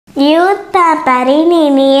Youth பேப்பரின்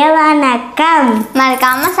இனிய வணக்கம்.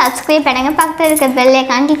 மறக்காமல் சப்ஸ்கிரைப் பண்ணுங்கள், பக்கத்தில் இருக்க பெல்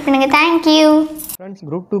ஐக்கான் கிளிக் பண்ணுங்கள். Thank you friends.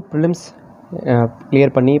 Group 2 prelims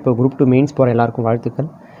clear பண்ணி இப்போ குரூப் 2 மெயின்ஸ் போகிற எல்லாருக்கும் வாழ்த்துக்கள்.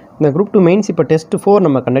 இந்த குரூப் 2 மெயின்ஸ் இப்போ டெஸ்ட் 4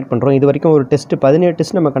 நம்ம கண்டக்ட் பண்ணுறோம். இது வரைக்கும் ஒரு டெஸ்ட் 17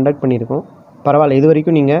 டெஸ்ட் நம்ம கண்டக்ட் பண்ணியிருக்கோம். பரவாயில்ல, இது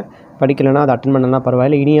வரைக்கும் நீங்கள் படிக்கலைன்னா அதை அட்டன் பண்ணலாம்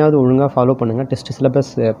பரவாயில்ல. இனியாவது ஒழுங்காக ஃபாலோ பண்ணுங்கள். டெஸ்ட்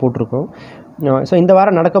சிலபஸ் போட்டிருக்கோம். ஸோ இந்த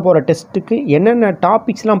வாரம் நடக்க போகிற டெஸ்ட்டுக்கு என்னென்ன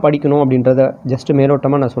டாபிக்ஸ்லாம் படிக்கணும் அப்படின்றத ஜஸ்ட்டு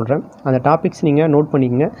மேலோட்டமாக நான் சொல்கிறேன். அந்த டாபிக்ஸ் நீங்கள் நோட்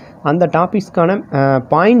பண்ணிக்கங்க. அந்த டாபிக்ஸ்க்கான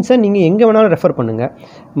பாயிண்ட்ஸை நீங்கள் எங்கே வேணாலும் ரெஃபர் பண்ணுங்கள்.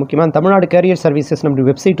 முக்கியமாக தமிழ்நாடு கேரியர் சர்வீசஸ் நம்ம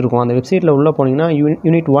வெப்சைட் இருக்கும். அந்த வெப்சைட்டில் உள்ளே போனீங்கன்னா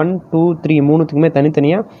யூனிட் 1, 2, 3 மூணுத்துக்குமே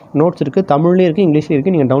தனித்தனியாக நோட்ஸ் இருக்குது. தமிழ்லேயும் இருக்குது, இங்கிலீஷ்லேயும்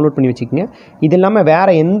இருக்குது. நீங்கள் டவுன்லோட் பண்ணி வச்சுக்கோங்க. இது இல்லாமல்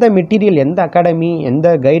வேறு எந்த மெட்டீரியல், எந்த அகாடமி,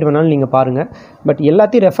 எந்த கைடு வேணாலும் நீங்கள் பாருங்கள். பட்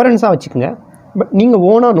எல்லாத்தையும் ரெஃபரன்ஸாக வச்சுக்கோங்க. பட் நீங்கள்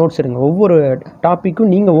ஓனாக நோட்ஸ் எடுங்க. ஒவ்வொரு டாப்பிக்கும்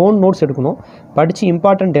நீங்கள் ஓன் நோட்ஸ் எடுக்கணும். படித்து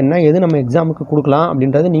இம்பார்ட்டண்ட் என்ன, எது நம்ம எக்ஸாமுக்கு கொடுக்கலாம்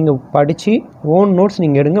அப்படின்றது நீங்கள் படித்து ஓன் நோட்ஸ்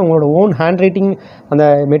நீங்கள் எடுங்க. உங்களோட ஓன் ஹேண்ட் ரைட்டிங் அந்த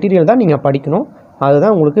மெட்டீரியல் தான் நீங்கள் படிக்கணும்.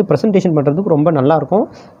 அதுதான் உங்களுக்கு ப்ரெசன்டேஷன் பண்ணுறதுக்கு ரொம்ப நல்லாயிருக்கும்.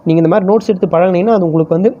 நீங்கள் இந்த மாதிரி நோட்ஸ் எடுத்து பழகினீங்கன்னா அது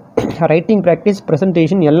உங்களுக்கு வந்து ரைட்டிங் ப்ராக்டிஸ்,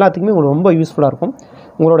 ப்ரெசன்டேஷன் எல்லாத்துக்குமே உங்களுக்கு ரொம்ப யூஸ்ஃபுல்லாக இருக்கும்.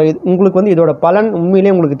 உங்களுக்கு வந்து இதோட பலன்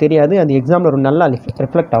உண்மையிலே உங்களுக்கு தெரியாது. அது எக்ஸாமில் ஒரு நல்லா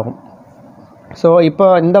ரிஃப்ளெக்ட் ஆகும். ஸோ இப்போ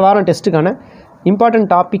இந்த வாரம் டெஸ்ட்டுக்கான இம்பார்ட்டன்ட்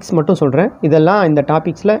டாபிக்ஸ் மட்டும் சொல்கிறேன். இதெல்லாம் இந்த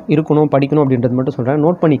டாபிக்ஸில் இருக்கணும், படிக்கணும் அப்படின்றது மட்டும் சொல்கிறேன்.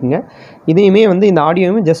 நோட் பண்ணிக்கோங்க. இதையுமே வந்து இந்த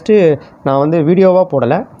ஆடியோவுமே ஜஸ்ட்டு நான் வந்து வீடியோவாக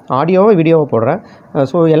போடலை, வீடியோவாக போடுறேன்.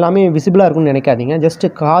 ஸோ எல்லாமே விசிபிளாக இருக்குன்னு நினைக்காதீங்க.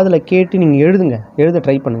 ஜஸ்ட்டு காதில் கேட்டு நீங்கள் எழுத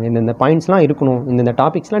ட்ரை பண்ணுங்கள். இந்த பாயிண்ட்ஸ்லாம் இருக்கணும், இந்த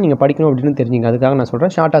டாபிக்ஸ்லாம் நீங்கள் படிக்கணும் அப்படின்னு தெரிஞ்சுங்க. அதுக்காக நான்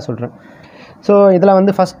சொல்கிறேன், ஷார்ட்டாக சொல்கிறேன். ஸோ இதில்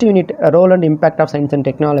வந்து first unit role and impact of science and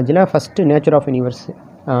டெக்னாலஜியில் first nature of universe.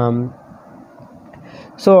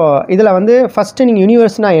 So இதில் வந்து ஃபஸ்ட்டு நீங்கள்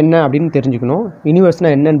யூனிவர்ஸ்னால் என்ன அப்படின்னு தெரிஞ்சுக்கணும்.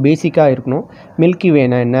 யூனிவர்ஸ்னால் என்னென்னு பேசிக்காக இருக்கணும். மில்கி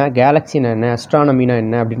வேனா என்ன, கேலக்ஸினா என்ன, அஸ்ட்ரானமினா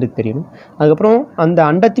என்ன அப்படின்றது தெரியணும். அதுக்கப்புறம் அந்த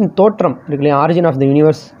அண்டத்தின் தோற்றம் இருக்கு இல்லையா, ஆரிஜின் ஆஃப் த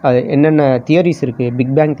யூனிவர்ஸ், அது என்னென்ன தியரிஸ் இருக்குது.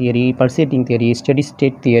 Big bang theory, pulsating theory, steady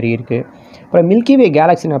state theory இருக்குது. அப்புறம் மில்கி வே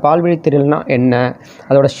கேலக்ஸினா, பால்வெளி திரள்னா என்ன,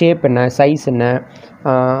 அதோட ஷேப் என்ன, சைஸ் என்ன,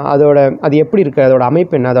 அது எப்படி இருக்குது, அதோட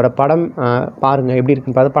அமைப்பு என்ன, அதோட படம் பாருங்கள் எப்படி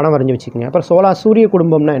இருக்குன்னு பார்த்து படம் வரைஞ்சி வச்சுக்கோங்க. அப்புறம் சூரிய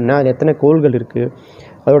குடும்பம்னா என்ன, அது எத்தனை கோள்கள் இருக்குது,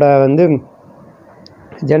 அதோட வந்து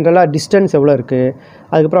ஜென்ரலாக டிஸ்டன்ஸ் எவ்வளோ இருக்குது,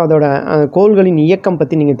 அதுக்கப்புறம் அதோட கோள்களின் இயக்கம்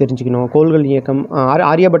பற்றி நீங்கள் தெரிஞ்சுக்கணும். கோள்கள் இயக்கம்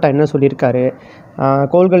ஆரியபட்டா என்ன சொல்லியிருக்காரு,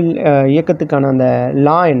 கோள்கள் இயக்கத்துக்கான அந்த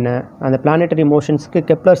லா என்ன, அந்த பிளானட்டரி மோஷன்ஸ்க்கு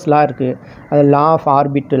கெப்லர்ஸ் லா இருக்குது. அது law of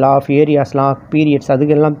orbit, law of areas, law of periods,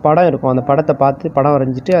 அதுக்கெல்லாம் படம் இருக்கும். அந்த படத்தை பார்த்து படம்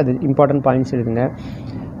வரைஞ்சிட்டு அது இம்பார்ட்டன்ட் பாயிண்ட்ஸ் எழுதுங்க.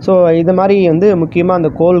 ஸோ இது மாதிரி வந்து முக்கியமாக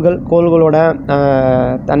அந்த கோள்களோட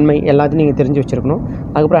தன்மை எல்லாத்தையும் நீங்கள் தெரிஞ்சு வச்சுருக்கணும்.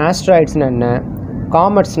 அதுக்கப்புறம் ஆஸ்ட்ராய்ட்ஸ்னால் என்ன,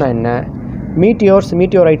 காமெட்ஸ்னால் என்ன,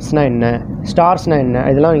 மீட்டியோரைட்ஸ்னால் என்ன, ஸ்டார்ஸ்னால் என்ன,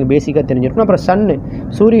 இதெல்லாம் நீங்கள் பேசிக்காக தெரிஞ்சிருக்கணும். அப்புறம்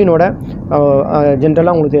சூரியனோட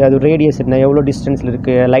ஜென்ரலாக உங்களுக்கு அது ரேடியஸ் என்ன, எவ்வளோ டிஸ்டன்ஸில்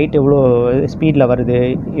இருக்குது, லைட் எவ்வளோ ஸ்பீடில் வருது,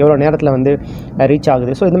 எவ்வளோ நேரத்தில் வந்து ரீச்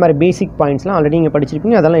ஆகுது. ஸோ இந்த மாதிரி பேசிக் பாயிண்ட்ஸ்லாம் ஆல்ரெடி நீங்கள்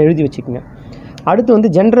படிச்சிருப்பீங்க, அதெல்லாம் எழுதி வச்சுக்கோங்க. அடுத்து வந்து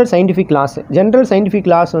ஜென்ரல்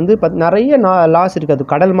சயின்டிஃபிக் லாஸ் வந்து நிறைய லாஸ் இருக்குது. அது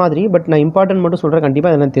கடல் மாதிரி. பட் நான் இம்பார்ட்டன்ட் மட்டும் சொல்கிறேன்,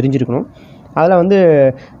 கண்டிப்பாக அதெல்லாம் தெரிஞ்சிருக்கணும். அதில் வந்து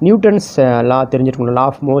நியூட்டன்ஸ் லா தெரிஞ்சிருக்கணும், law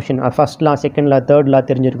of motion, first law, second law, third law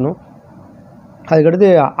தெரிஞ்சிருக்கணும். அதுக்கடுத்து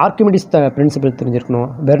ஆர்க்கிமிடிஸ் பிரின்சிபல் தெரிஞ்சிருக்கணும்,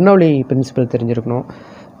 பெர்னௌலி பிரின்சிபல் தெரிஞ்சிருக்கணும்.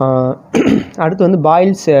 அடுத்து வந்து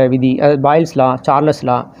பாயில்ஸ் விதி, அதாவது பாயில்ஸ் லா, சார்லஸ்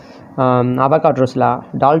லா, அவோகாட்ரோஸ் லா,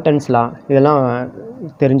 டால்டன்ஸ் லா, இதெல்லாம்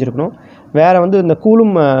தெரிஞ்சிருக்கணும். வேறு வந்து இந்த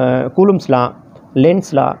கூலும்ஸ் லா,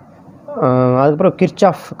 லென்ஸ் லா, அதுக்கப்புறம்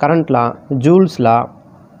கிர்ச்சாஃப் கரண்ட் லா, ஜூல்ஸ் லா,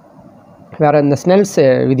 வேறு இந்த ஸ்னெல்ஸ்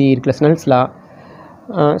விதி இருக்குல்ல, ஸ்னெல்ஸ் லா.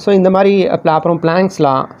 ஸோ இந்த மாதிரி அப்புறம் பிளாங்க்ஸ்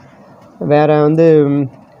லா, வேறு வந்து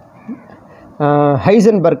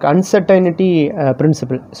ஹைசன்பர்க் அன்சர்டைனிட்டி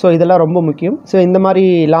பிரின்சிபல். ஸோ இதெல்லாம் ரொம்ப முக்கியம். ஸோ இந்த மாதிரி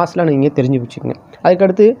லாஸ்லாம் நீங்கள் தெரிஞ்சு வச்சுக்கோங்க.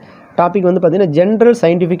 அதுக்கடுத்து டாபிக் வந்து பார்த்திங்கன்னா ஜென்ரல்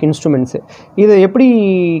சயின்டிஃபிக் இன்ஸ்ட்ருமெண்ட்ஸு. இதை எப்படி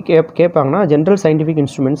கேட்பாங்கன்னா, general scientific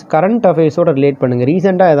instruments current அஃபேர்ஸோடு relate பண்ணுங்கள்.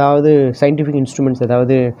 ரீசெண்டாக ஏதாவது சயின்டிஃபிக் இன்ஸ்ட்ருமெண்ட்ஸ்,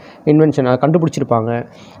 ஏதாவது இன்வென்ஷன் கண்டுபிடிச்சிருப்பாங்க,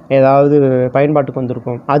 ஏதாவது பயன்பாட்டுக்கு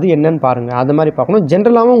வந்திருக்கும், அது என்னன்னு பாருங்கள். அது மாதிரி பார்க்கணும்.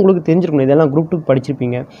 ஜென்ரலாகவும் உங்களுக்கு தெரிஞ்சிருக்கணும். இதெல்லாம் குரூப் 2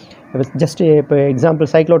 படிச்சிருப்பீங்க. ஜஸ்ட்டு இப்போ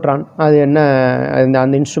எக்ஸாம்பிள் சைக்ளோட்ரான், அது என்ன,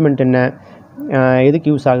 அந்த இன்ஸ்ட்ருமெண்ட் என்ன, எதுக்கு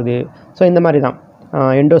யூஸ் ஆகுது. ஸோ இந்த மாதிரி தான்.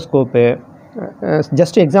 எண்டோஸ்கோப்பு,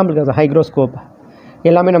 ஜஸ்ட் எக்ஸாம்பிளுக்கு ஹைக்ரோஸ்கோப்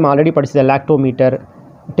எல்லாமே நம்ம ஆல்ரெடி படிச்சது. Lactometer,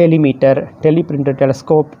 telemeter, teleprinter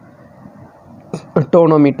telescope,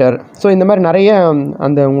 tonometer. So இந்த மாதிரி நிறைய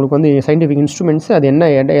அந்த உங்களுக்கு வந்து சயின்டிஃபிக் இன்ஸ்ட்ருமெண்ட்ஸ், அது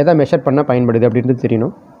என்ன எதை மெஷர் பண்ண பயன்படுது அப்படின்றது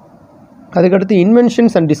தெரியணும். அதுக்கடுத்து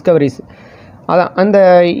இன்வென்ஷன்ஸ் அண்ட் டிஸ்கவரிஸ், அதான் அந்த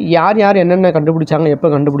யார் என்னென்ன கண்டுபிடிச்சாங்க, எப்போ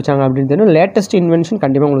கண்டுபிடிச்சாங்க அப்படின்னு தெரியும். லேட்டஸ்ட் இன்வென்ஷன்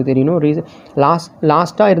கண்டிப்பாக உங்களுக்கு தெரியணும்.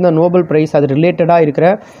 லாஸ்ட்டாக இருந்த நோபல் ப்ரைஸ், அது ரிலேட்டடாக இருக்கிற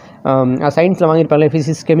சயின்ஸில் வாங்கியிருப்பாங்களே,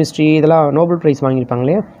 ஃபிசிக்ஸ், கெமிஸ்ட்ரி, இதெல்லாம் நோபல் ப்ரைஸ்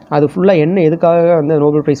வாங்கியிருப்பாங்களே, அது ஃபுல்லாக என்ன, எதுக்காக வந்து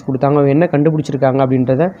நோபல் ப்ரைஸ் கொடுத்தாங்க, என்ன கண்டுபிடிச்சிருக்காங்க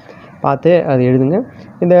அப்படின்றத பார்த்து அது எழுதுங்க.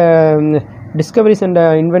 இந்த டிஸ்கவரிஸ் அண்ட்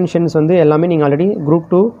இன்வென்ஷன்ஸ் வந்து எல்லாமே நீங்கள் ஆல்ரெடி குரூப்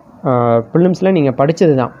 2 ப்ரிலிம்ஸில் நீங்கள்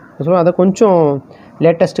படித்தது தான். ஸோ அதை கொஞ்சம்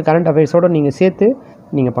லேட்டஸ்ட் கரண்ட் அஃபேர்ஸோடு நீங்கள் சேர்த்து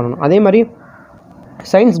நீங்கள் பண்ணணும். அதே மாதிரி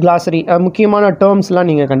சயின்ஸ் கிளாஸரி முக்கியமான டேர்ம்ஸ்லாம்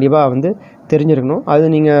நீங்கள் கண்டிப்பாக வந்து தெரிஞ்சிருக்கணும். அது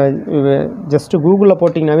நீங்கள் ஜஸ்ட்டு கூகுளில்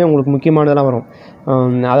போட்டிங்கனாவே உங்களுக்கு முக்கியமானதெல்லாம் வரும்.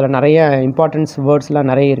 அதில் நிறைய இம்பார்ட்டன்ஸ் வேர்ட்ஸ்லாம்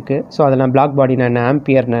நிறைய இருக்குது. ஸோ அதெல்லாம் பிளாக் பாடினா என்ன,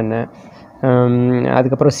 ஆம்பியர்னா என்ன,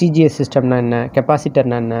 அதுக்கப்புறம் சிஜிஎஸ் சிஸ்டம்னா என்ன,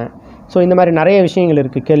 கெப்பாசிட்டர்னா என்ன, ஸோ இந்த மாதிரி நிறைய விஷயங்கள்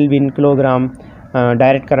இருக்குது. Kelvin, kilogram,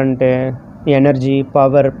 direct current, energy,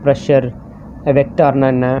 power, pressure, வெக்டார்னா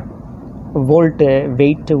என்ன, volt,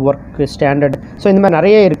 weight, work, standard, so இந்த மாதிரி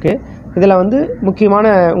நிறைய இருக்குது. இதில் வந்து முக்கியமான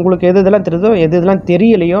உங்களுக்கு எது இதெல்லாம் தெரியுதோ எது இதெல்லாம்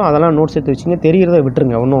தெரியலையோ அதெல்லாம் நோட்ஸ் எடுத்து வச்சுங்க, தெரிகிறத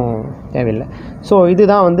விட்டுருங்க, ஒன்றும் தேவையில்லை. ஸோ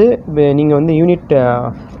இதுதான் வந்து நீங்கள் வந்து யூனிட்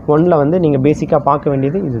 1 வந்து நீங்கள் பேசிக்காக பார்க்க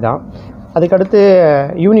வேண்டியது இதுதான். அதுக்கடுத்து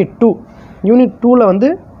யூனிட் 2ல் வந்து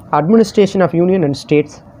administration of union and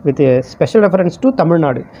states with special reference to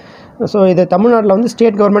Tamil Nadu. So இது தமிழ்நாட்டில் வந்து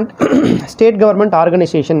ஸ்டேட் கவர்மெண்ட்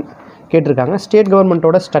ஆர்கனைசேஷன் கேட்டிருக்காங்க. ஸ்டேட்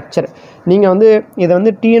கவர்மெண்ட்டோட ஸ்ட்ரக்சர் நீங்கள் வந்து இதை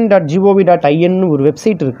வந்து tn.gov.in ஒரு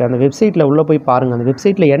வெப்சைட் இருக்குது. அந்த வெப்சைட்டில் உள்ளே போய் பாருங்கள். அந்த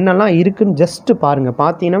வெப்சைட்டில் என்னெல்லாம் இருக்குதுன்னு ஜஸ்ட்டு பாருங்கள்.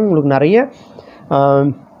 பார்த்தீங்கன்னா உங்களுக்கு நிறைய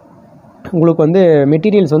உங்களுக்கு வந்து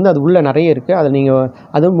மெட்டீரியல்ஸ் வந்து அது உள்ளே நிறைய இருக்குது. அதில் நீங்கள்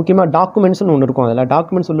அதுவும் முக்கியமாக டாக்குமெண்ட்ஸ்னு ஒன்று இருக்கும். அதில்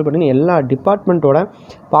டாக்குமெண்ட்ஸ் உள்ள பார்த்தீங்கன்னா எல்லா டிபார்ட்மெண்ட்டோட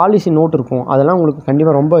பாலிசி நோட் இருக்கும். அதெல்லாம் உங்களுக்கு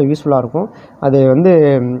கண்டிப்பாக ரொம்ப யூஸ்ஃபுல்லாக இருக்கும். அது வந்து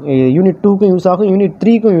யூனிட் 2க்கும் யூஸ் ஆகும், யூனிட்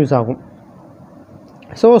 3க்கும் யூஸ் ஆகும்.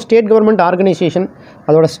 ஸோ ஸ்டேட் கவர்மெண்ட் ஆர்கனைசேஷன்,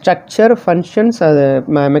 அதோட ஸ்ட்ரக்சர், ஃபங்க்ஷன்ஸ், அது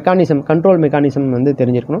மெக்கானிசம், கண்ட்ரோல் மெக்கானிசம் வந்து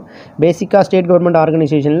தெரிஞ்சிருக்கணும். பேசிக்காக ஸ்டேட் கவர்மெண்ட்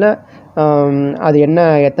ஆர்கனைசேஷனில் அது என்ன,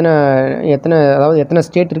 எத்தனை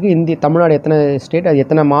ஸ்டேட் இருக்குது, தமிழ்நாடு எத்தனை ஸ்டேட், அது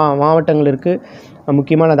எத்தனை மாவட்டங்கள் இருக்குது,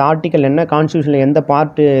 முக்கியமான அது ஆர்டிக்கல் என்ன, கான்ஸ்டியூஷனில் எந்த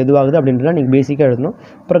பார்ட்டு இதுவாகுது அப்படின்றலாம் நீங்கள் பேசிக்காக எழுதணும்.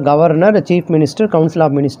 அப்புறம் governor, chief minister, council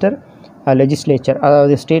of minister, legislature,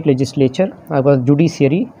 அதாவது ஸ்டேட் லெஜிஸ்லேச்சர், அப்புறம்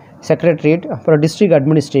ஜுடிஷியரி, செக்ரட்டரியேட், அப்புறம் டிஸ்ட்ரிக்ட்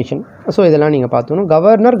அட்மினிஸ்ட்ரேஷன். ஸோ இதெல்லாம் நீங்கள் பார்த்துக்கணும்.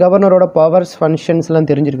 கவர்னரோட பவர்ஸ், ஃபங்க்ஷன்ஸ்லாம்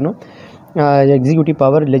தெரிஞ்சிருக்கணும். Executive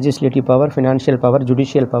power, legislative power, financial power,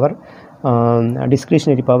 judicial power,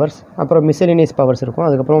 discretionary powers, அப்புறம் மிஸ்செலினியஸ் பவர்ஸ் இருக்கும்.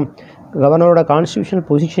 அதுக்கப்புறம் கவர்னரோட கான்ஸ்டியூஷனல்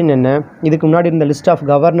பொசிஷன் என்ன, இதுக்கு முன்னாடி இருந்த லிஸ்ட் ஆஃப்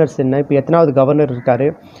கவர்னர்ஸ் என்ன, இப்போ எத்தனாவது கவர்னர் இருக்கார்,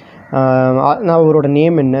 அவரோட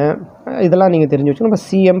நேம் என்ன, இதெல்லாம் நீங்கள் தெரிஞ்சு வச்சுக்கணும். இப்போ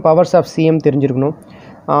சிஎம், பவர்ஸ் ஆஃப் சிஎம் தெரிஞ்சிருக்கணும்.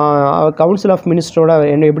 கவுன்சில் ஆஃப் மினிஸ்டரோட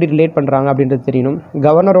என்ன எப்படி ரிலேட் பண்ணுறாங்க அப்படின்றது தெரியணும்.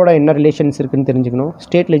 கவர்னரோட என்ன ரிலேஷன்ஸ் இருக்குதுன்னு தெரிஞ்சுக்கணும்.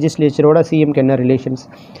 ஸ்டேட் லெஜிஸ்லேச்சரோட சிஎம்க்கு என்ன relations,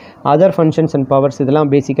 other functions and powers, இதெல்லாம்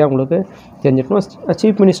பேசிக்காக உங்களுக்கு தெரிஞ்சிருக்கணும்.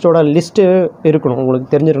 சீஃப் மினிஸ்டரோட லிஸ்ட்டு இருக்கணும், உங்களுக்கு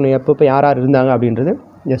தெரிஞ்சிருக்கணும் எப்போ யார் இருந்தாங்க அப்படின்றது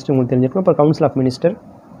ஜஸ்ட் உங்களுக்கு தெரிஞ்சிருக்கணும். அப்புறம் கவுன்சில் ஆஃப் மினிஸ்டர்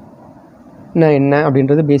என்ன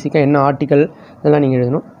அப்படின்றது பேசிக்காக என்ன ஆர்டிக்கல், இதெல்லாம் நீங்கள்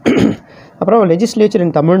எழுதணும். அப்புறம் லெஜிஸ்லேச்சர்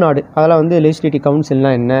இன் தமிழ்நாடு, அதெல்லாம் வந்து லெஜிஸ்லேட்டிவ்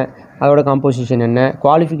கவுன்சில்னால் என்ன, அதோட காம்போசிஷன் என்ன,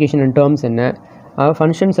 குவாலிஃபிகேஷன் அண்ட் டேர்ம்ஸ் என்ன,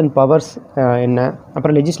 ஃபங்க்ஷன்ஸ் அண்ட் பவர்ஸ் என்ன,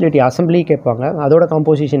 அப்புறம் லெஜிஸ்லேட்டிவ் அசம்பிளி கேட்பாங்க, அதோட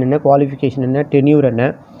காம்போசிஷன் என்ன, குவாலிஃபிகேஷன் என்ன, டென்யூர் என்ன,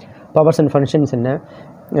 பவர்ஸ் அண்ட் ஃபங்க்ஷன்ஸ் என்ன.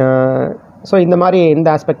 ஸோ இந்த மாதிரி இந்த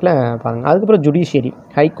ஆஸ்பெக்டில் பாருங்கள். அதுக்கப்புறம் judiciary,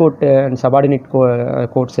 high court and subordinate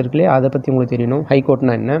courts இருக்குல்லையே, அதை பற்றி உங்களுக்கு தெரியணும்.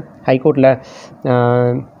 ஹைகோர்ட்னா என்ன, ஹைகோர்ட்டில்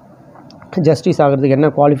ஜஸ்டிஸ் ஆகிறதுக்கு என்ன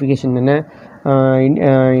குவாலிஃபிகேஷன் என்ன,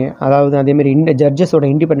 அதாவது அதேமாரி ஜட்ஜஸோட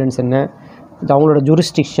இண்டிபெண்டன்ஸ் என்ன, அவங்களோட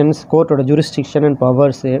jurisdictions, கோர்ட்டோட jurisdiction and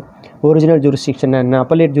powers, original jurisdiction என்ன,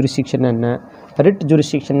 அப்பலேட் ஜூரிஸ்டிக்ஷன் என்ன, ரிட்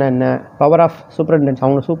ஜூரிஸ்டிக்ஷன் என்ன, பவர் ஆஃப் சூப்பரண்டன்ஸ்,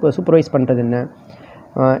 அவங்க சூப்பர்வைஸ் பண்ணுறது என்ன.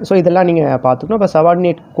 ஸோ இதெல்லாம் நீங்கள் பார்த்துக்கணும். இப்போ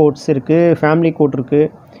சபார்டினேட் கோர்ட்ஸ் இருக்குது, ஃபேமிலி கோர்ட் இருக்குது,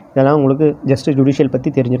 இதெல்லாம் உங்களுக்கு ஜஸ்ட்டு ஜுடிஷியல் பற்றி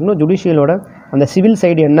தெரிஞ்சிருக்கணும். ஜுடிஷியலோட அந்த சிவில்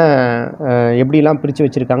சைடு என்ன, எப்படிலாம் பிரித்து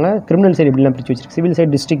வச்சுருக்காங்க, கிரிமினல் சைடு எப்படிலாம் பிரித்து வச்சுருக்கு. சிவில்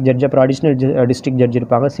சைடு டிஸ்ட்ரிக்ட் ஜட்ஜ், அப்புறம் அடிஷ்னல் டிஸ்ட்ரிக்ட் ஜட்ஜ்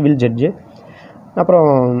இருப்பாங்க, சிவில் ஜட்ஜு, அப்புறம்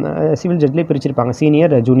சிவில் ஜட்ஜ்லேயே பிரிச்சிருப்பாங்க,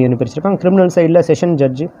 சீனியர் ஜூனியர்னு பிரிச்சிருப்பாங்க. கிரிமினல் சைடில் session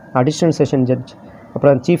judge, additional session judge,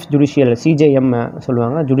 அப்புறம் சீஃப் ஜுடிஷியல் சிஜேஎம்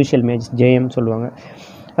சொல்லுவாங்க, ஜுடிஷியல் ஜேஎம் சொல்லுவாங்க.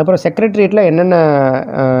 அப்புறம் செக்ரட்டரியேட்டில் என்னென்ன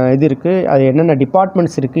இது இருக்குது, அது என்னென்ன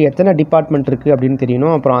டிபார்ட்மெண்ட்ஸ் இருக்குது, எத்தனை டிபார்ட்மெண்ட் இருக்குது அப்படின்னு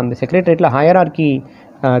தெரியணும். அப்புறம் அந்த செக்ரட்டரியேட்டில் ஹையரார்கி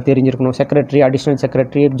தெரிஞ்சிருக்கணும். Secretary, additional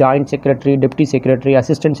secretary, joint secretary, deputy secretary,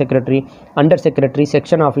 assistant secretary, under secretary,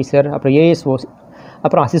 section officer, அப்புறம் ஏஎஸ்ஓ,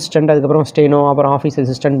 அப்புறம் அசிஸ்டண்ட், அதுக்கப்புறம் ஸ்டெனோ, அப்புறம் ஆஃபீஸ்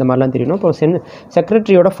அசிஸ்டண்ட், இந்த மாதிரிலாம் தெரியணும். அப்புறம்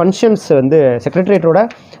செக்ரட்டரியோட ஃபங்க்ஷன்ஸ் வந்து செக்ரட்டரியேட்டோட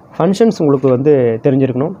ஃபங்க்ஷன்ஸ் உங்களுக்கு வந்து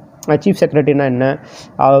தெரிஞ்சிருக்கணும். சீஃப் செக்ரட்டரினா என்ன,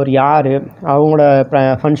 அவர் யார், அவங்களோட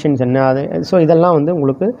ஃபங்க்ஷன்ஸ் என்ன, அது ஸோ இதெல்லாம் வந்து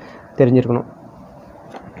உங்களுக்கு தெரிஞ்சிருக்கணும்.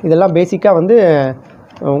 இதெல்லாம் பேசிக்காக வந்து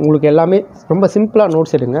உங்களுக்கு எல்லாமே ரொம்ப சிம்பிளாக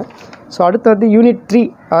நோட்ஸ் எடுங்க. ஸோ அடுத்து வந்து யூனிட் 3,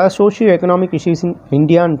 அதாவது socio economic issues in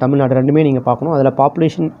India and Tamil Nadu ரெண்டுமே நீங்கள் பார்க்கணும். அதில்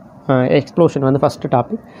பாப்புலேஷன் எக்ஸ்ப்ளோஷன் வந்து ஃபஸ்ட்டு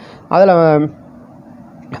டாபிக். அதில்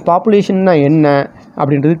பாப்புலேஷன்னா என்ன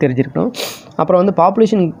அப்படின்றது தெரிஞ்சிருக்கணும். அப்புறம் வந்து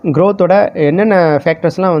பாப்புலேஷன் க்ரோத்தோட என்னென்ன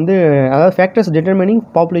ஃபேக்டர்ஸ்லாம் வந்து, அதாவது factors determining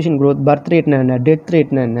population growth, birth ரேட்னா என்ன, டெத்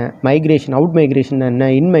ரேட்னா என்ன, மைக்ரேஷன், அவுட் மைக்ரேஷன்னா என்ன,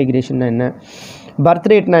 இன் மைக்ரேஷன்னா என்ன, பர்த்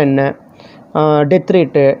ரேட்னா என்ன, டெத்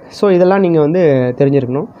ரேட்டு, ஸோ இதெல்லாம் நீங்கள் வந்து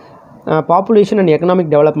தெரிஞ்சிருக்கணும். பாப்புலேஷன் அண்ட் எக்கனாமிக்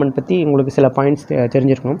டெவலப்மெண்ட் பற்றி உங்களுக்கு சில பாயிண்ட்ஸ்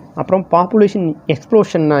தெரிஞ்சிருக்கணும். அப்புறம் பாப்புலேஷன்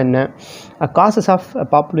எக்ஸ்ப்ளோஷன்னா என்ன, காசஸ் ஆஃப்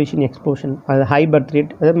பாப்புலேஷன் எக்ஸ்ப்ளோஷன், அது ஹை பர்த்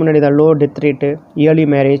ரேட், அதுக்கு முன்னாடி தான் low death rate, early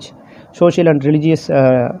marriage, social and religious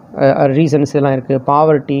reasons எல்லாம் இருக்குது,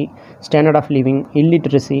 poverty, standard of living,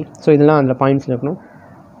 illiteracy. So இதெல்லாம் அதில் பாயிண்ட்ஸில் இருக்கணும்.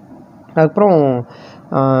 அதுக்கப்புறம்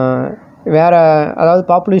வேறு அதாவது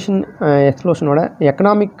பாப்புலேஷன் எக்ஸ்ப்ளோஷனோட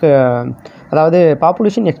எக்கனாமிக் அதாவது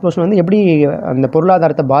பாப்புலேஷன் எக்ஸ்ப்ளோஷன் வந்து எப்படி அந்த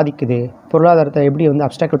பொருளாதாரத்தை பாதிக்குது, பொருளாதாரத்தை எப்படி வந்து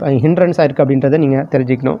அப்டாக்கிள் ஹிண்ட்ரன்ஸாக இருக்குது அப்படின்றத நீங்கள்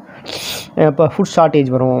தெரிஞ்சுக்கணும். இப்போ ஃபுட்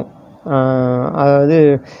ஷார்ட்டேஜ் வரும், அதாவது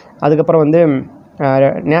அதுக்கப்புறம் வந்து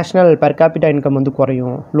நேஷ்னல் பெர் கேபிட்டா இன்கம் வந்து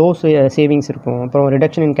குறையும், லோ சேவிங்ஸ் இருக்கும், அப்புறம்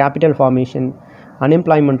ரிடக்ஷன் இன் கேபிட்டல் ஃபார்மேஷன்,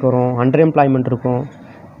 அன்எம்ப்ளாய்மெண்ட் வரும், அண்டர் எம்ப்ளாய்மெண்ட் இருக்கும்,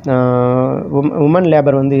 உமன்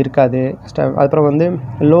லேபர் வந்து இருக்காது, அப்புறம் வந்து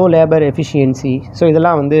லோ லேபர் எஃபிஷியன்சி. ஸோ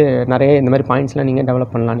இதெல்லாம் வந்து நிறைய இந்த மாதிரி பாயிண்ட்ஸ்லாம் நீங்கள்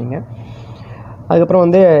டெவலப் பண்ணலாம் நீங்கள். அதுக்கப்புறம்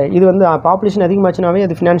வந்து இது வந்து பாப்புலேஷன் அதிகமாச்சுனாவே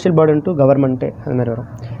அது ஃபினான்ஷியல் பர்டன் டு கவர்மெண்ட்டு அது மாதிரி வரும்.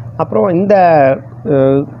 அப்புறம் இந்த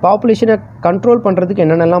பாப்புலேஷனை கண்ட்ரோல் பண்ணுறதுக்கு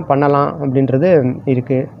என்னென்னலாம் பண்ணலாம் அப்படின்றது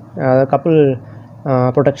இருக்குது. கப்புள்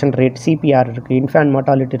ப்ரொடெக்ஷன் ரேட், சிபிஆர் இருக்குது, இன்ஃபேன்ட்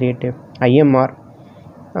மார்ட்டாலிட்டி ரேட்டு, ஐஎம்ஆர்,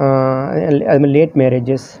 அதுமாதிரி late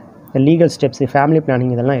marriages, legal steps, family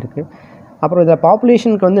planning இதெல்லாம் இருக்குது. அப்புறம் இதில்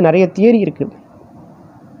பாப்புலேஷனுக்கு வந்து நிறைய தியரி இருக்குது.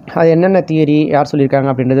 அது என்னென்ன தியரி யார் சொல்லியிருக்காங்க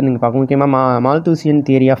அப்படின்றது நீங்கள் பார்க்கணும். முக்கியமாக மால்தூசியன்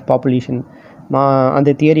தியரி ஆஃப் பாப்புலேஷன், அந்த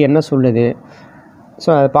தியரி என்ன சொல்லுது,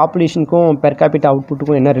 ஸோ பாப்புலேஷனுக்கும் பெர் கேபிட்டா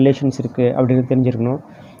அவுட்புட்டுக்கும் என்ன ரிலேஷன்ஸ் இருக்குது அப்படின்னு தெரிஞ்சிருக்கணும்.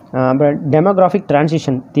 அப்புறம் டெமோகிராஃபிக்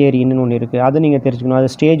டிரான்சிஷன் தியரின்னு ஒன்று இருக்குது, அது நீங்கள் தெரிஞ்சுக்கணும். அது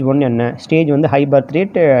ஸ்டேஜ் 1 என்ன, ஸ்டேஜ் வந்து high birth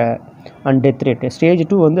rate and death rate, stage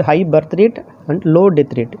 2 வந்து high birth rate and low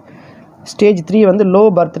death rate, stage 3 வந்து low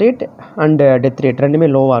birth rate and death rate ரெண்டுமே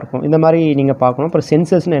லோவாக இருக்கும். இந்த மாதிரி நீங்கள் பார்க்கணும். அப்புறம்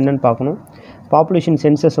சென்சஸ்னு என்னென்னு பார்க்கணும், பாப்புலேஷன்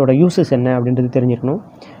சென்சஸோட யூசஸ் என்ன அப்படின்றது தெரிஞ்சிருக்கணும்.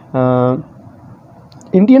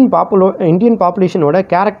 இந்தியன் பாப்புலேஷனோட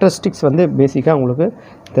கேரக்டரிஸ்டிக்ஸ் வந்து பேசிக்காக உங்களுக்கு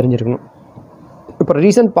தெரிஞ்சிருக்கணும். இப்போ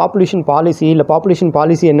ரீசன்ட் பாப்புலேஷன் பாலிசி இல்லை பாப்புலேஷன்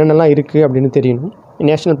பாலிசி என்னென்னலாம் இருக்குது அப்படின்னு தெரியணும்.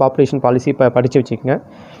 நேஷ்னல் பாப்புலேஷன் பாலிசி இப்போ படித்து வச்சுக்கோங்க.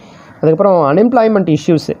 அதுக்கப்புறம் அன்எம்ப்ளாய்மெண்ட்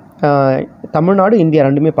இஷ்யூஸ், தமிழ்நாடு இந்தியா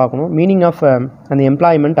ரெண்டுமே பார்க்கணும். மீனிங் ஆஃப் அந்த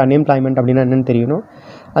எம்ப்ளாய்மெண்ட் அன்எம்ப்ளாய்மெண்ட் அப்படின்னா என்னென்னு தெரியணும்.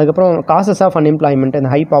 அதுக்கப்புறம் காசஸ் ஆஃப் அன்எம்ப்ளாய்மெண்ட்,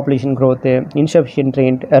 அந்த high population growth,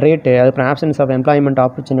 insufficient rate, அதுக்கப்புறம் options of employment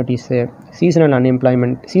opportunities, seasonal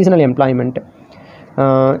employment.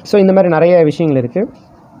 So இந்த மாதிரி நிறைய விஷயங்கள் இருக்குது.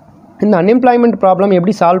 இந்த அன்எம்ப்ளாய்மெண்ட் ப்ராப்ளம்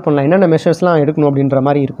எப்படி சால்வ் பண்ணலாம், என்னென்ன மெஷர்ஸ்லாம் எடுக்கணும் அப்படின்ற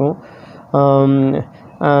மாதிரி இருக்கும்.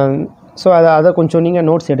 ஸோ அதை கொஞ்சம் நீங்கள்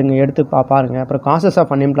நோட்ஸ் எடுத்து பாருங்கள். அப்புறம் காசஸ்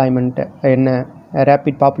ஆஃப் அன்எம்ப்ளாய்மெண்ட் என்ன,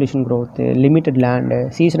 rapid population growth, limited land,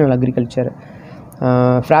 seasonal agriculture,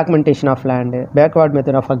 fragmentation of land, backward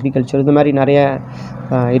method of agriculture, இது மாதிரி நிறைய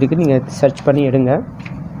இருக்குது, நீங்கள் சர்ச் பண்ணி எடுங்க.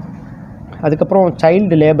 அதுக்கப்புறம்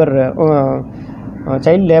சைல்டு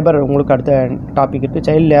லேபர் உங்களுக்கு அடுத்த டாபிக் இருக்குது.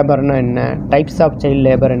 சைல்டு லேபர்னால் என்ன, டைப்ஸ் ஆஃப் சைல்டு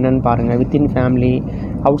லேபர் என்னென்னு பாருங்கள். Within family,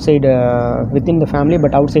 within the family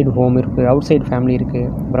but out side home இருக்குது, அவுட் சைடு ஃபேமிலி இருக்குது.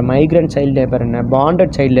 அப்புறம் மைக்ரண்ட் சைல்டு லேபர் என்ன,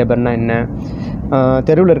 பாண்டட் சைல்டு லேபர்னால் என்ன,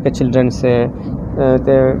 தெருவில் இருக்க சில்ட்ரன்ஸு.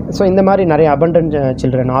 ஸோ இந்த மாதிரி நிறைய அபண்டன்ட்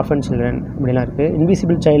சில்ட்ரன், ஆர்ஃபன் சில்ட்ரன் இப்படிலாம் இருக்குது.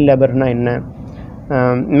 இன்விசிபிள் சைல்டு லேபர்னால் என்ன,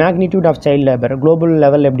 magnitude of child labour global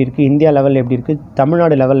level எப்படி இருக்குது, இந்தியா லெவல் எப்படி இருக்குது,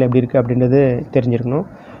 தமிழ்நாடு லெவல் எப்படி இருக்குது அப்படின்றது தெரிஞ்சிருக்கணும்.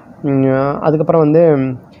 அதுக்கப்புறம் வந்து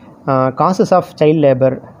causes of child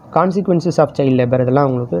labour, consequences of child labour இதெல்லாம்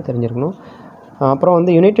உங்களுக்கு தெரிஞ்சிருக்கணும். அப்புறம்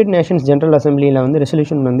வந்து யுனைடெட் நேஷன்ஸ் ஜென்ரல் அசம்பிளியில் வந்து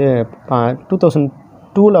ரெசல்யூஷன் வந்து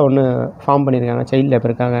 2002 ஒன்று ஃபார்ம் பண்ணியிருக்காங்க சைல்டு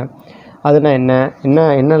லேபருக்காக. அதுனா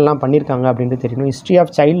என்னெல்லாம் பண்ணியிருக்காங்க அப்படின்ட்டு தெரியணும். History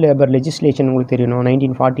of child labour legislation உங்களுக்கு தெரியணும்.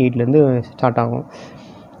 1948 ஸ்டார்ட் ஆகும்.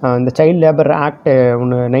 இந்த சைல்டு லேபர் ஆக்ட்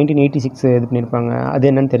ஒன்று 1986 இது பண்ணியிருப்பாங்க, அது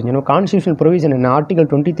என்னென்னு தெரிஞ்சிடணும். கான்ஸ்டியூஷனல் ப்ரொவிஷன் என்ன, ஆர்டிகல்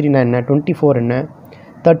 23 என்ன, 24 என்ன,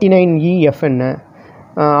 39EF என்ன,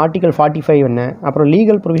 ஆர்டிகல் 45 என்ன, அப்புறம்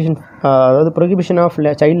லீகல் ப்ரொவிஷன் அதாவது ப்ரொஹிபிஷன் ஆஃப்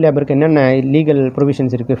சைல்டு லேபருக்கு என்னென்ன லீகல்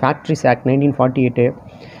ப்ரொவிஷன்ஸ் இருக்குது, ஃபேக்ட்ரிஸ் ஆக்ட் 1948.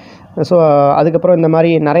 ஸோ அதுக்கப்புறம் இந்த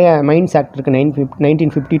மாதிரி நிறைய மைன்ஸ் ஆக்ட் இருக்குது,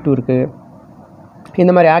 1952 இருக்குது.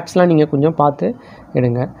 இந்த மாதிரி ஆக்ட்ஸ்லாம் நீங்கள் கொஞ்சம் பார்த்து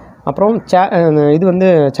எடுங்க. அப்புறம் இது வந்து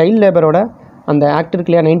சைல்டு லேபரோட அந்த ஆக்ட் இருக்கு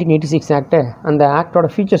இல்லையா, 1986 ஆக்ட்டு, அந்த ஆக்டோட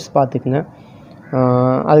ஃபீச்சர்ஸ் பார்த்துக்குங்க.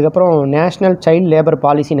 அதுக்கப்புறம் நேஷ்னல் சைல்டு லேபர்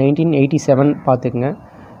பாலிசி 1987 பார்த்துக்குங்க.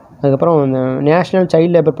 அதுக்கப்புறம் இந்த நேஷ்னல்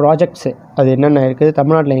சைல்டு லேபர் ப்ராஜெக்ட்ஸு அது என்னென்ன இருக்குது,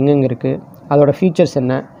 தமிழ்நாட்டில் எங்கெங்கே இருக்குது, அதோடய ஃபீச்சர்ஸ்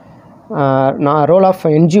என்ன, ரோல் ஆஃப்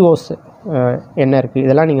NGOs என்ன இருக்குது,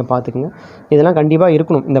 இதெல்லாம் நீங்கள் பார்த்துக்குங்க. இதெல்லாம் கண்டிப்பாக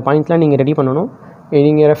இருக்கணும். இந்த பாயிண்ட்ஸ்லாம் நீங்கள் ரெடி பண்ணணும்.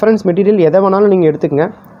 நீங்கள் ரெஃபரன்ஸ் மெட்டீரியல் எதை வேணாலும் நீங்கள் எடுத்துக்கங்க.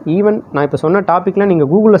 ஈவன் நான் இப்போ சொன்ன டாப்பிக்லாம் நீங்கள்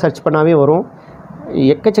கூகுளில் சர்ச் பண்ணாவே வரும்,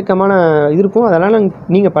 எக்கச்சக்கமான இது இருக்கும். அதெல்லாம்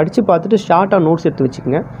நீங்கள் படித்து பார்த்துட்டு ஷார்ட்டாக நோட்ஸ் எடுத்து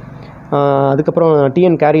வச்சுக்கோங்க. அதுக்கப்புறம்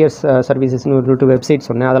டிஎன் கேரியர்ஸ் சர்வீசஸ்னு ஒரு 2 வெப்சைட்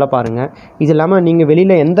சொன்னேன், அதெல்லாம் பாருங்கள். இது இல்லாமல் நீங்கள்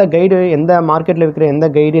வெளியில் எந்த கைடு, எந்த மார்க்கெட்டில் இருக்கிற எந்த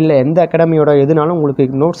கைடு இல்லை எந்த அகாடமியோட எதுனாலும்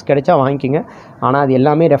உங்களுக்கு நோட்ஸ் கிடைச்சா வாங்கிக்கிங்க. ஆனால் அது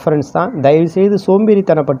எல்லாமே ரெஃபரன்ஸ் தான். தயவுசெய்து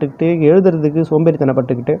சோம்பேறித்தனப்பட்டுக்கிட்டு எழுதுறதுக்கு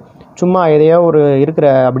சோம்பேறித்தனப்பட்டுக்கிட்டு சும்மா எதையோ ஒரு இருக்கிற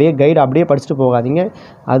அப்படியே கைடு அப்படியே படிச்சுட்டு போகாதீங்க.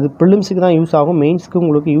 அது ப்ரிலிம்ஸுக்கு தான் யூஸ் ஆகும், மெயின்ஸுக்கு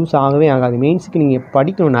உங்களுக்கு யூஸ் ஆகவே ஆகாது. மெயின்ஸுக்கு நீங்கள்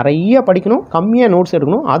படிக்கணும், நிறைய படிக்கணும், கம்மியாக நோட்ஸ்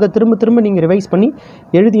எடுக்கணும், அதை திரும்ப நீங்கள் ரிவைஸ் பண்ணி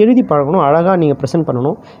எழுதி பழகணும், அழகாக நீங்கள் ப்ரெசென்ட்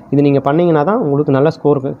பண்ணணும். இது நீங்கள் பண்ணிங்கன்னா தான் உங்களுக்கு நல்ல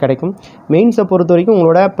ஸ்கோர் கிடைக்கும். மெயின்ஸை பொறுத்த வரைக்கும்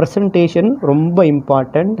உங்களோட ப்ரெசன்டேஷன் ரொம்ப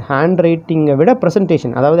இம்பார்ட்டண்ட். ஹேண்ட் ரைட்டிங்கை விட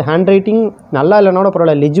ப்ரெசன்டேஷன், அதாவது ஹேண்ட் ரைட்டிங் நல்லா இல்லைனால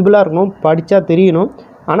பரவாயில்ல, லெஜிபிளாக இருக்கணும், படித்தா தெரியணும்.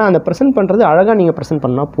 ஆனால் அந்த ப்ரெசென்ட் பண்ணுறது அழகாக நீங்கள் ப்ரெசென்ட்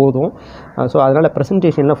பண்ணால் போதும். ஸோ அதனால்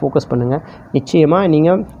ப்ரெசன்டேஷனில் ஃபோக்கஸ் பண்ணுங்கள். நிச்சயமாக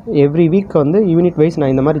நீங்கள் எவ்ரி வீக் வந்து யூனிட் வைஸ்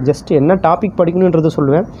நான் இந்த மாதிரி ஜஸ்ட் என்ன டாபிக் படிக்கணுன்றது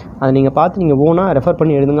சொல்லுவேன். அதை நீங்கள் பார்த்து நீங்கள் ஓனாக ரெஃபர்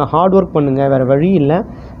பண்ணி எழுதுங்க. ஹார்ட் ஒர்க் பண்ணுங்கள், வேறு வழி இல்லை.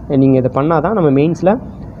 நீங்கள் இதை பண்ணால் தான் நம்ம மெயின்ஸில்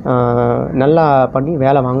நல்லா பண்ணி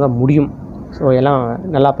வேலை வாங்க முடியும். ஸோ எல்லாம்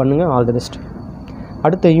நல்லா பண்ணுங்கள். All the best.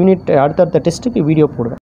 அடுத்த யூனிட் அடுத்தடுத்த டெஸ்ட்டுக்கு வீடியோ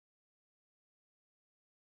போடுவேன்.